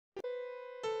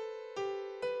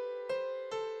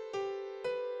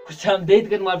कुछ हम देख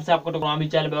कर वापस आपको टोकरामी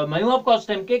चैनल मैं हूं आपका उस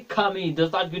टाइम के खामी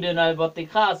दोस्तों। आज वीडियो ना बहुत ही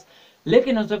खास,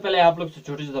 लेकिन उससे पहले आप लोग से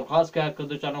छोटी सी दरख्वास्त कर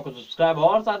दो, चैनल को सब्सक्राइब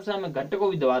और साथ ही साथ घंटे को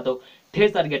भी दबा दो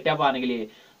ढेर सारी घटिया पाने के लिए।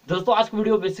 दोस्तों आज की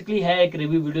वीडियो बेसिकली है एक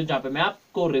रिव्यू वीडियो, जहाँ पे मैं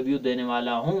आपको रिव्यू देने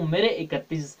वाला हूँ मेरे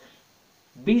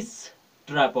 3120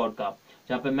 ट्राइपॉड का,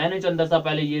 जहाँ पे मैंने चंद सा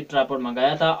पहले ये ट्राइपॉड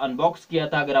मंगाया था, अनबॉक्स किया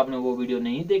था। अगर आपने वो वीडियो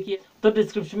नहीं देखी है तो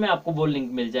डिस्क्रिप्शन में आपको वो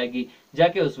लिंक मिल जाएगी,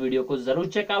 जाके उस वीडियो को जरूर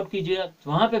चेकआउट कीजिएगा।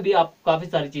 वहां पे भी आपको काफी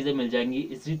सारी चीजें मिल जाएंगी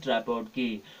इसी ट्राइपॉड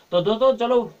की। तो दोस्तों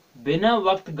चलो बिना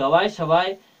वक्त गवाए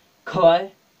शवाए खवाए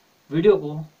वीडियो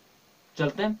को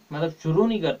चलते हैं, मतलब शुरू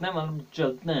नहीं करते हैं, मतलब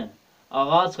चलते हैं,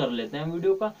 आगाज कर लेते हैं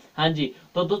वीडियो का। हाँ जी,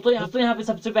 तो दोस्तों यहाँ पे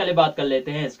सबसे पहले बात कर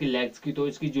लेते हैं इसकी लेग्स की। तो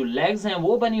इसकी जो लेग्स हैं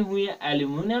वो बनी हुई है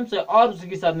एल्यूमिनियम से, और उसी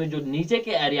के साथ में जो नीचे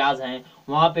के एरियाज हैं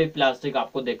वहां पे प्लास्टिक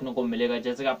आपको देखने को मिलेगा।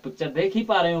 जैसे कि आप पिक्चर देख ही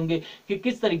पा रहे होंगे कि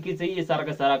किस तरीके से ये सारा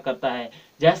का सारा करता है।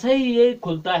 जैसे ही ये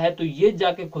खुलता है तो ये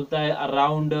जाके खुलता है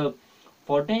अराउंड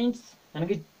 14 इंच, यानी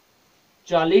कि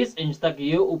 40 इंच तक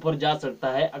ये ऊपर जा सकता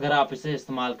है अगर आप इसे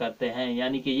इस्तेमाल करते हैं।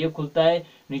 यानी कि ये खुलता है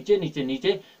नीचे नीचे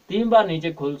नीचे, 3 बार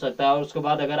नीचे खुल सकता है, और उसके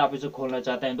बाद अगर आप इसे खोलना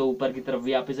चाहते हैं तो ऊपर की तरफ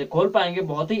भी आप इसे खोल पाएंगे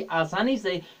बहुत ही आसानी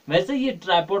से। वैसे ये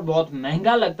ट्राइपॉड बहुत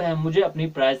महंगा लगता है मुझे अपनी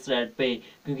प्राइस रेट पे,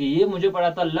 क्योंकि ये मुझे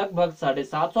पड़ा था लगभग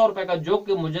 750 रुपए का, जो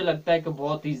कि मुझे लगता है कि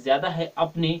बहुत ही ज्यादा है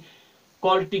अपनी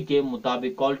क्वालिटी के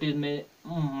मुताबिक। क्वालिटी में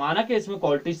माना कि इसमें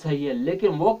क्वालिटी सही है,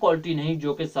 लेकिन वो क्वालिटी नहीं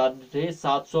जो कि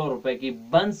 700 रुपए की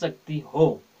बन सकती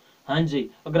हो। हाँ जी,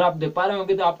 अगर आप देख पा रहे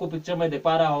होंगे तो आपको पिक्चर में देख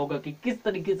पा रहा होगा कि किस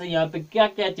तरीके से यहाँ पे क्या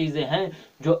क्या चीजें हैं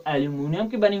जो एल्यूमिनियम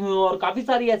की बनी हुई हैं, और काफी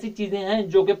सारी ऐसी चीजें हैं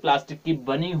जो कि प्लास्टिक की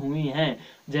बनी हुई हैं।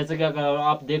 जैसे कि अगर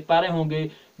आप देख पा रहे होंगे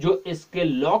जो इसके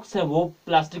लॉक्स हैं वो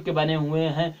प्लास्टिक के बने हुए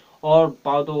हैं, और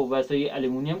पाओ तो वैसे ही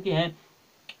एल्यूमिनियम की हैं।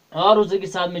 और उसी के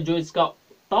साथ में जो इसका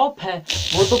टॉप है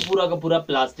वो तो पूरा का पूरा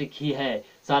प्लास्टिक ही है।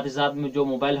 साथ ही साथ में जो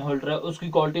मोबाइल होल्डर है उसकी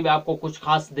क्वालिटी भी आपको कुछ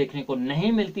खास देखने को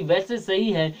नहीं मिलती। वैसे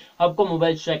सही है, आपको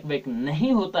मोबाइल शेक वेक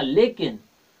नहीं होता, लेकिन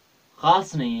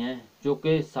खास नहीं है, जो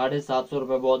कि 750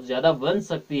 रुपए बहुत ज्यादा बन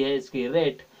सकती है। इसकी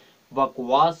रेट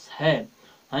बकवास है।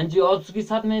 हाँ जी, और उसके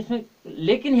साथ में इसमें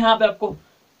लेकिन यहाँ पे आपको,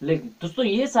 लेकिन दोस्तों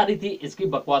ये सारी थी इसकी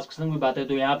बकवास किस्म की बातें।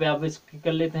 तो यहाँ पे आप इसकी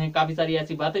कर लेते हैं काफी सारी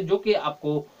ऐसी बातें जो कि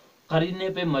आपको खरीदने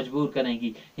पे मजबूर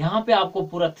करेंगी। यहाँ पे आपको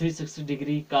पूरा 360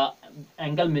 डिग्री का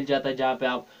एंगल मिल जाता है, जहाँ पे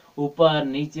आप ऊपर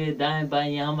नीचे दाएं बाएं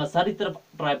यहाँ सारी तरफ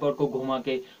ट्राइपॉड को घुमा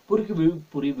के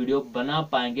पूरी वीडियो बना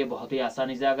पाएंगे बहुत ही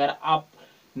आसानी से। अगर आप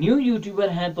न्यू यूट्यूबर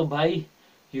हैं तो भाई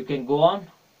you can go on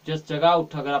just check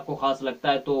out. अगर आपको खास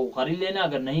लगता है तो खरीद लेना,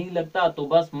 अगर नहीं लगता तो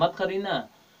बस मत खरीदना।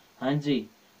 हाँ जी,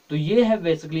 तो ये है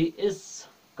बेसिकली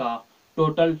इसका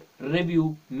टोटल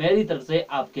रिव्यू मेरी तरफ से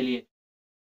आपके लिए।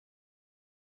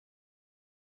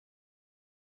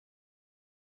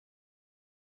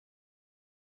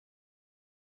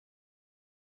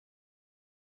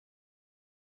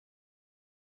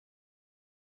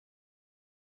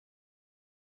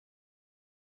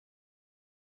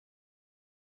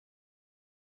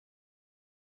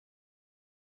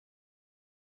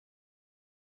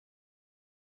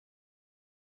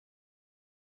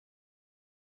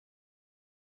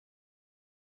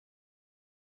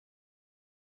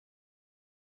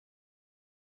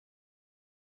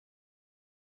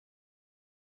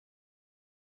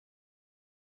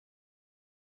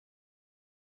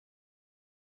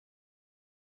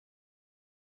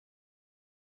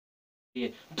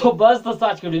 तो बस दोस्तों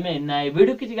आज के वीडियो में इतना है।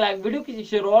 वीडियो कीजिएगा लाइक, वीडियो कीजिए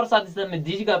शेयर, और साथ ही साथ में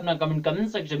दीजिएगा अपना कमेंट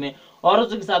सेक्शन में, और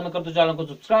उसी के साथ में कर दो चैनल को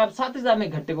सब्सक्राइब, साथ ही साथ में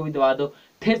घंटे को भी दबा दो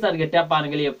ढेर सारी घटिया पाने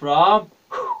के लिए फ्रॉम।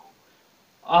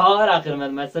 और आखिर में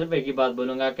मैं सिर्फ एक ही बात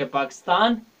बोलूंगा कि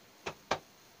पाकिस्तान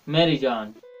मेरी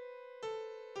जान।